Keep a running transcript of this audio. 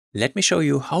Let me show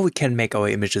you how we can make our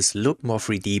images look more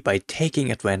 3D by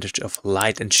taking advantage of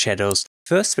light and shadows.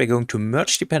 First, we're going to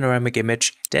merge the panoramic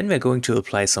image, then we're going to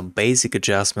apply some basic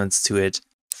adjustments to it,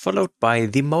 followed by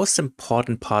the most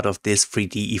important part of this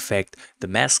 3D effect, the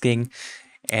masking,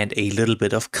 and a little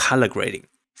bit of color grading.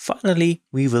 Finally,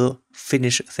 we will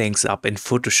finish things up in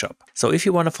Photoshop. So if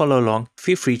you want to follow along,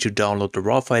 feel free to download the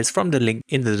raw files from the link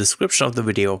in the description of the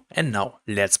video. And now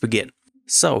let's begin.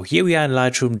 So here we are in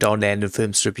Lightroom. Down there in the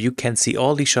film strip you can see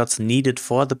all the shots needed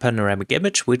for the panoramic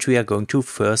image, which we are going to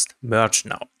first merge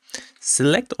now.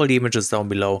 Select all the images down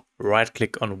below, right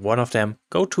click on one of them,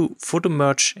 go to Photo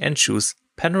Merge and choose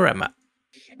Panorama.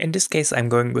 In this case I'm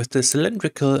going with the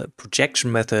cylindrical projection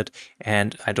method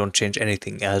and I don't change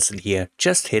anything else in here,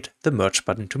 just hit the merge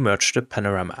button to merge the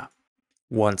panorama.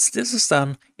 Once this is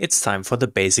done, it's time for the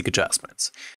basic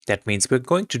adjustments. That means we're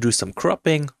going to do some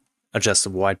cropping, adjust the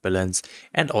white balance,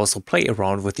 and also play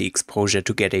around with the exposure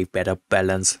to get a better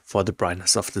balance for the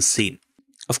brightness of the scene.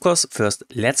 Of course, first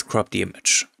let's crop the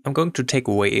image. I'm going to take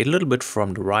away a little bit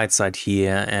from the right side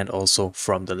here and also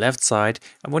from the left side.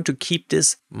 I want to keep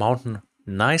this mountain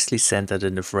nicely centered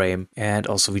in the frame, and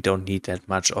also we don't need that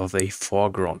much of a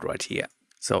foreground right here.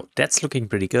 So that's looking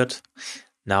pretty good.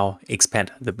 Now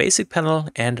expand the basic panel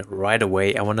and right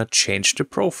away I want to change the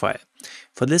profile.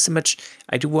 For this image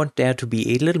I do want there to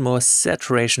be a little more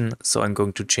saturation, so I'm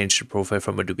going to change the profile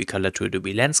from Adobe Color to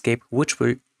Adobe Landscape, which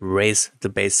will raise the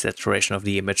base saturation of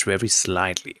the image very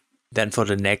slightly. Then for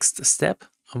the next step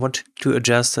I want to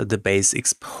adjust the base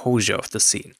exposure of the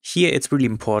scene. Here it's really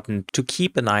important to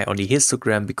keep an eye on the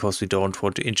histogram because we don't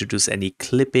want to introduce any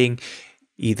clipping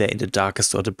either in the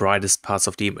darkest or the brightest parts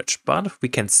of the image. But we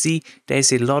can see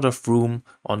there's a lot of room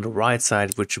on the right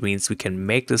side, which means we can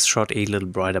make this shot a little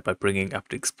brighter by bringing up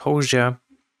the exposure.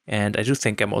 And I do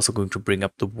think I'm also going to bring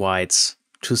up the whites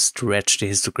to stretch the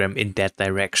histogram in that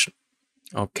direction.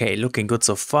 Okay, looking good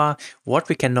so far. What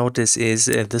we can notice is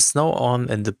the snow on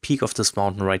and the peak of this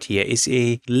mountain right here is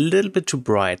a little bit too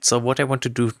bright. So what I want to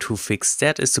do to fix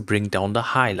that is to bring down the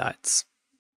highlights.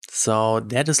 So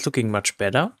that is looking much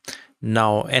better.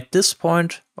 Now at this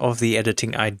point of the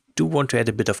editing I do want to add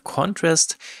a bit of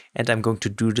contrast, and I'm going to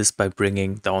do this by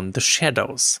bringing down the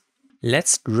shadows.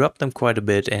 Let's drop them quite a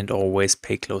bit and always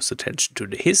pay close attention to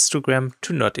the histogram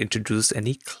to not introduce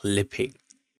any clipping.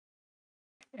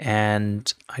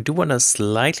 And I do want to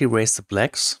slightly raise the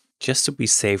blacks just to be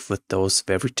safe with those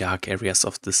very dark areas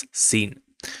of this scene.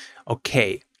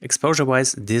 Okay, exposure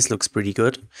wise this looks pretty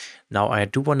good. Now I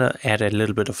do want to add a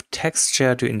little bit of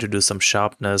texture to introduce some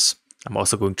sharpness. I'm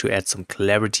also going to add some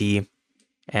clarity,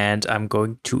 and I'm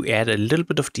going to add a little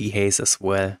bit of dehaze as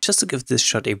well, just to give this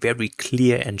shot a very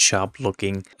clear and sharp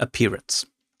looking appearance.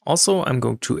 Also, I'm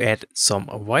going to add some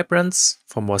vibrance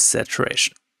for more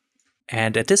saturation.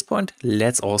 And at this point,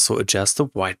 let's also adjust the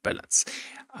white balance.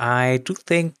 I do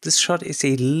think this shot is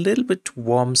a little bit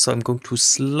warm, so I'm going to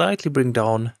slightly bring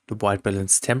down the white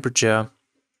balance temperature.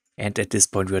 And at this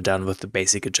point we're done with the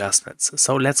basic adjustments.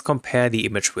 So let's compare the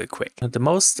image real quick. The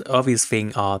most obvious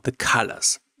thing are the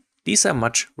colors. These are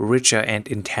much richer and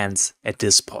intense at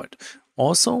this point.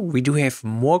 Also, we do have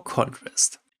more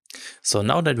contrast. So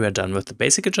now that we're done with the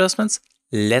basic adjustments,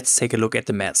 let's take a look at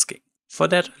the masking. For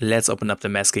that, let's open up the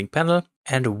masking panel,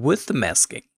 and with the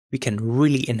masking, we can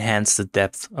really enhance the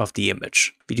depth of the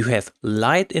image. We do have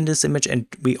light in this image and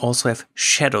we also have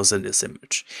shadows in this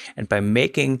image. And by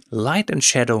making light and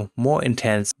shadow more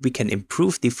intense, we can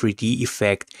improve the 3D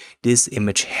effect this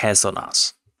image has on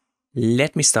us.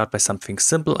 Let me start by something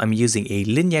simple. I'm using a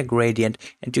linear gradient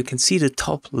and you can see the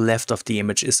top left of the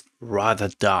image is rather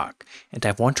dark. And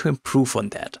I want to improve on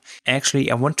that. Actually,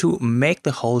 I want to make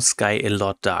the whole sky a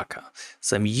lot darker.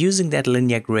 So I'm using that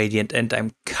linear gradient and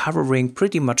I'm covering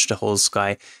pretty much the whole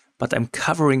sky, but I'm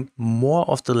covering more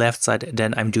of the left side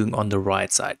than I'm doing on the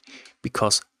right side.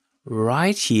 Because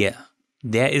right here,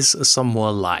 there is some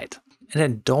more light. And I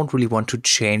don't really want to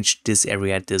change this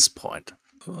area at this point.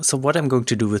 So what I'm going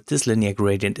to do with this linear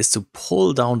gradient is to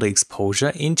pull down the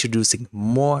exposure, introducing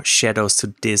more shadows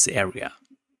to this area.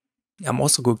 I'm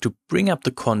also going to bring up the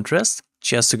contrast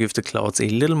just to give the clouds a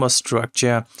little more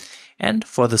structure, and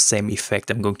for the same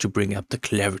effect I'm going to bring up the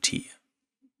clarity.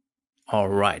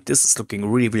 Alright, this is looking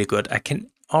really good. I can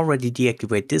already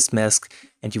deactivate this mask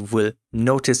and you will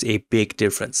notice a big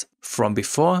difference from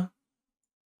before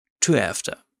to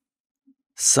after.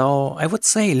 So I would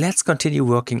say let's continue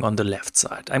working on the left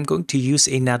side. I'm going to use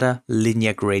another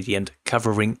linear gradient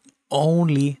covering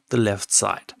only the left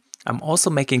side. I'm also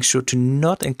making sure to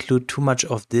not include too much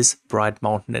of this bright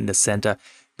mountain in the center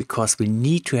because we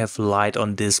need to have light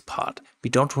on this part.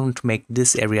 We don't want to make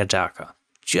this area darker,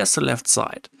 just the left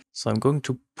side. So I'm going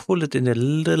to pull it in a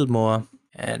little more,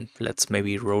 and let's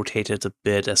maybe rotate it a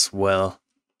bit as well.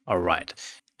 All right.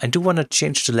 I do want to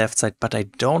change the left side, but I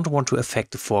don't want to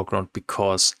affect the foreground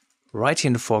because right here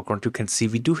in the foreground you can see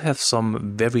we do have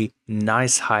some very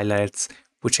nice highlights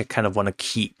which I kind of want to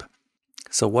keep.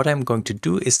 So what I'm going to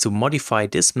do is to modify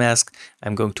this mask.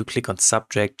 I'm going to click on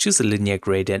Subject, choose a linear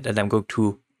gradient, and I'm going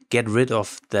to get rid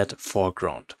of that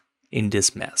foreground in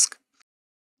this mask.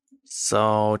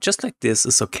 So just like this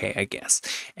is okay, I guess.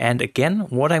 And again,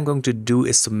 what I'm going to do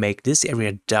is to make this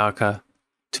area darker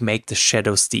to make the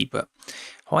shadows deeper.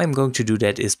 How I'm going to do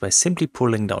that is by simply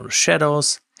pulling down the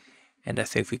shadows. And I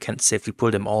think we can safely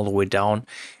pull them all the way down.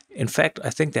 In fact, I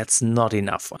think that's not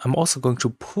enough. I'm also going to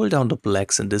pull down the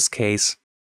blacks in this case.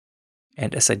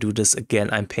 And as I do this again,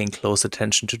 I'm paying close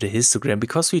attention to the histogram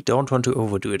because we don't want to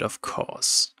overdo it, of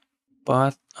course.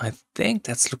 But I think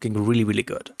that's looking really, really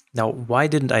good. Now, why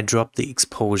didn't I drop the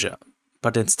exposure,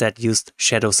 but instead used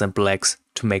shadows and blacks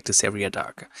to make this area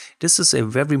darker? This is a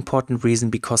very important reason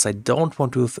because I don't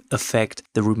want to affect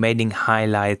the remaining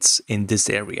highlights in this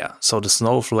area. So the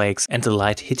snowflakes and the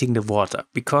light hitting the water.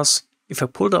 Because if I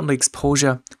pull down the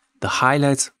exposure, the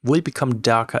highlights will become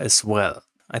darker as well.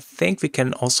 I think we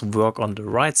can also work on the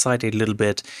right side a little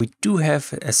bit. We do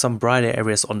have some brighter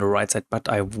areas on the right side, but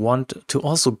I want to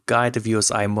also guide the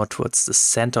viewer's eye more towards the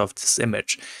center of this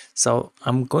image. So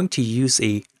I'm going to use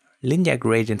a linear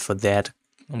gradient for that.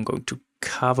 I'm going to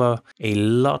cover a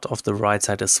lot of the right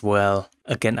side as well.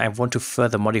 Again, I want to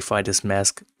further modify this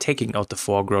mask, taking out the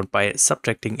foreground by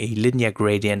subtracting a linear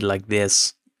gradient like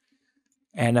this.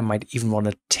 And I might even want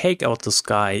to take out the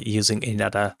sky using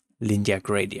another linear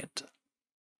gradient.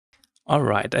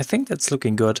 Alright, I think that's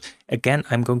looking good. Again,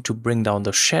 I'm going to bring down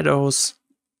the shadows.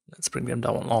 Let's bring them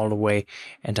down all the way.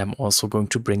 And I'm also going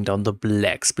to bring down the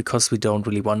blacks because we don't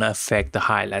really want to affect the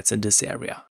highlights in this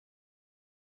area.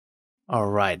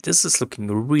 Alright, this is looking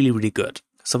really, really good.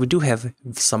 So we do have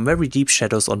some very deep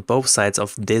shadows on both sides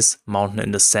of this mountain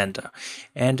in the center.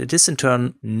 And this in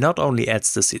turn not only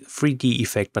adds this 3D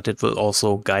effect, but it will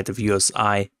also guide the viewer's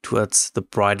eye towards the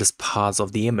brightest parts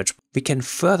of the image. We can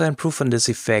further improve on this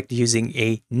effect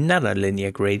using another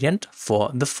linear gradient for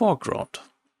the foreground.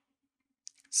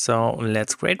 So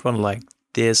let's create one like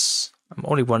this. I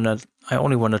only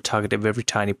want to target a very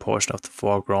tiny portion of the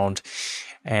foreground,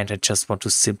 and I just want to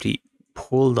simply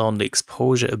pull down the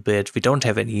exposure a bit. We don't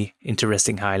have any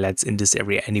interesting highlights in this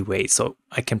area anyway, so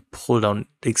I can pull down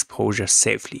the exposure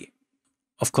safely.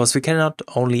 Of course, we cannot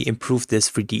only improve this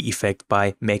 3D effect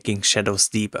by making shadows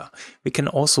deeper. We can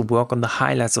also work on the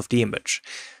highlights of the image.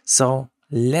 So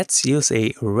let's use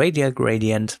a radial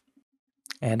gradient.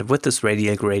 And with this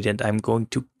radial gradient, I'm going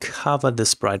to cover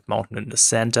this bright mountain in the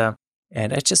center.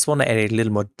 And I just want to add a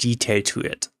little more detail to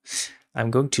it. I'm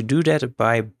going to do that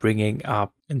by bringing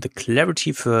up in the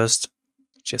clarity first,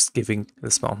 just giving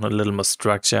this mountain a little more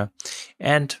structure.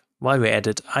 And while we're at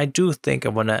it, I do think I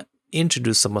want to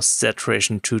introduce some more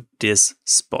saturation to this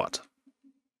spot.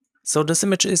 So this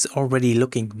image is already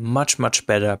looking much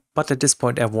better, but at this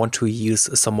point I want to use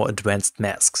some more advanced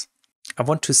masks. I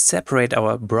want to separate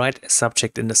our bright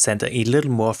subject in the center a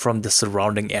little more from the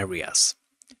surrounding areas.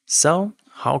 So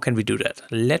how can we do that?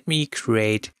 Let me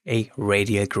create a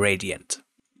radial gradient.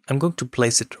 I'm going to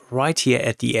place it right here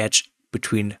at the edge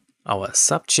between our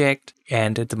subject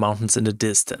and the mountains in the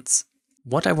distance.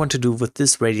 What I want to do with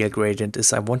this radial gradient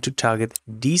is I want to target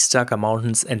these darker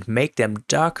mountains and make them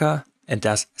darker, and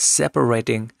thus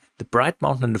separating the bright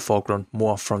mountain in the foreground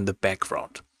more from the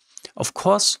background. Of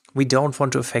course, we don't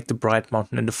want to affect the bright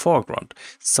mountain in the foreground,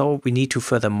 so we need to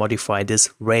further modify this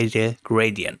radial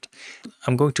gradient.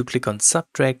 I'm going to click on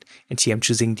Subtract, and here I'm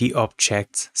choosing the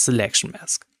Objects Selection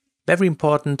Mask. Very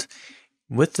important,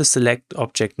 with the Select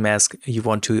Object Mask, you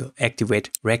want to activate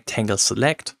Rectangle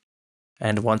Select.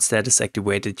 And once that is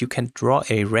activated, you can draw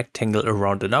a rectangle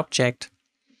around an object.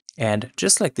 And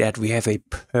just like that, we have a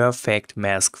perfect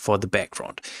mask for the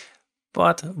background.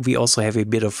 But we also have a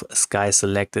bit of sky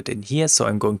selected in here, so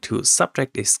I'm going to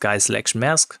subtract a sky selection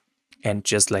mask. And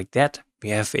just like that, we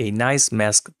have a nice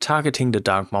mask targeting the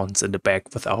dark mountains in the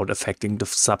back without affecting the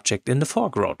subject in the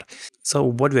foreground. So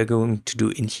what we're going to do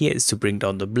in here is to bring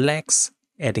down the blacks,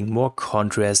 adding more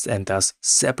contrast and thus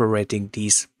separating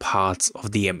these parts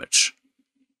of the image.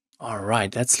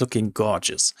 Alright, that's looking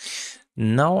gorgeous.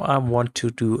 Now I want to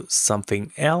do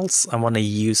something else. I want to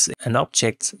use an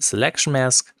object selection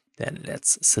mask. Then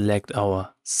let's select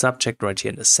our subject right here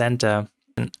in the center.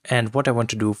 And what I want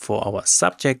to do for our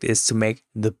subject is to make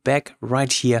the back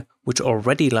right here, which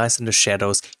already lies in the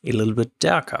shadows, a little bit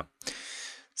darker.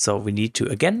 So we need to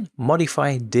again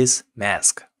modify this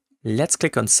mask. Let's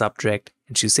click on Subtract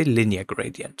and choose a linear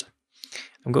gradient.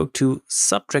 I'm going to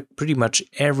subtract pretty much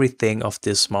everything of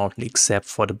this mountain except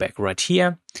for the back right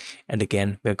here. And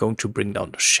again, we're going to bring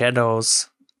down the shadows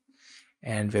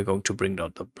and we're going to bring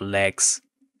down the blacks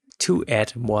to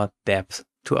add more depth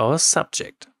to our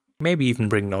subject. Maybe even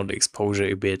bring down the exposure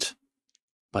a bit,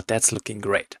 but that's looking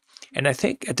great. And I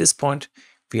think at this point,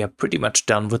 we are pretty much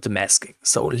done with the masking.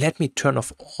 So let me turn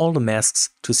off all the masks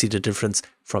to see the difference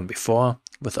from before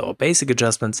with our basic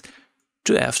adjustments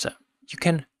to after. You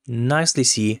can nicely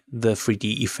see the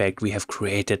 3D effect we have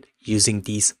created using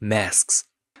these masks.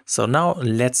 So now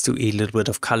let's do a little bit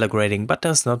of color grading, but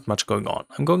there's not much going on.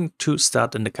 I'm going to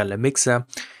start in the color mixer.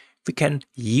 We can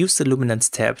use the luminance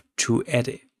tab to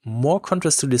add more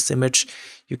contrast to this image.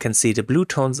 You can see the blue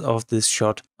tones of this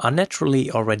shot are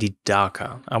naturally already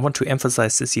darker. I want to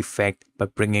emphasize this effect by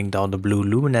bringing down the blue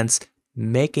luminance,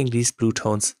 making these blue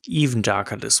tones even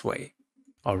darker this way.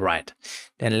 Alright,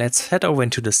 then let's head over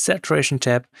into the saturation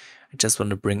tab. I just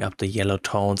want to bring up the yellow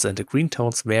tones and the green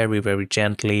tones very, very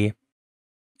gently.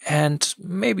 And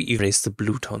maybe erase the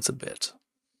blue tones a bit.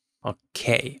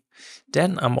 Okay,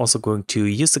 then I'm also going to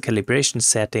use the calibration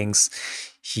settings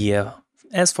here.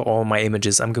 As for all my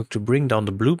images, I'm going to bring down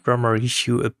the blue primary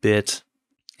hue a bit.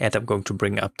 And I'm going to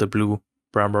bring up the blue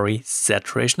primary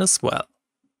saturation as well.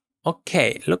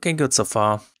 Okay, looking good so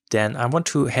far. Then I want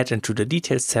to head into the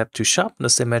details tab to sharpen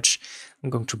this image. I'm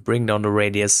going to bring down the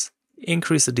radius,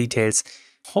 increase the details,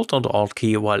 hold down the Alt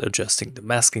key while adjusting the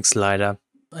masking slider.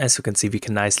 As you can see, we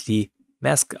can nicely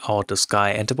mask out the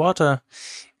sky and the water.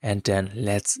 And then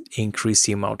let's increase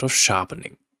the amount of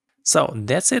sharpening. So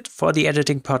that's it for the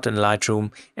editing part in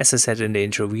Lightroom. As I said in the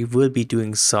intro, we will be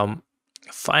doing some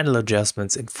final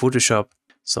adjustments in Photoshop.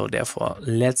 So therefore,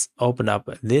 let's open up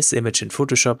this image in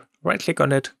Photoshop, right click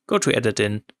on it, go to Edit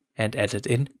In, and edit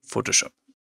in Photoshop.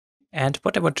 And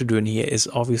what I want to do in here is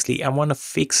obviously I want to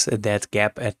fix that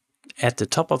gap at the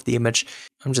top of the image.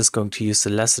 I'm just going to use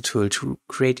the lasso tool to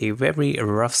create a very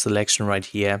rough selection right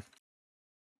here.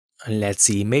 And let's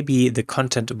see, maybe the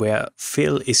content aware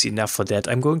fill is enough for that.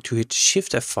 I'm going to hit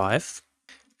Shift F5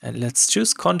 and let's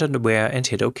choose content aware and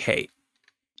hit OK.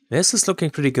 This is looking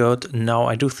pretty good. Now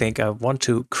I do think I want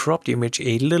to crop the image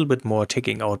a little bit more,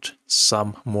 taking out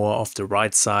some more of the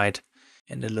right side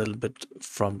and a little bit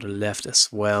from the left as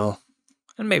well,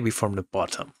 and maybe from the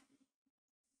bottom.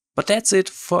 But that's it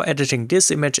for editing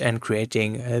this image and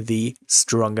creating the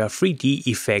stronger 3D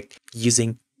effect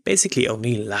using basically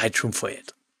only Lightroom for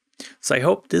it. So I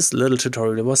hope this little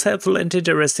tutorial was helpful and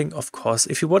interesting. Of course,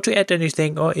 if you want to add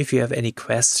anything or if you have any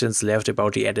questions left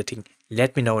about the editing,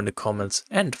 let me know in the comments,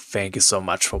 and thank you so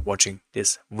much for watching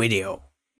this video.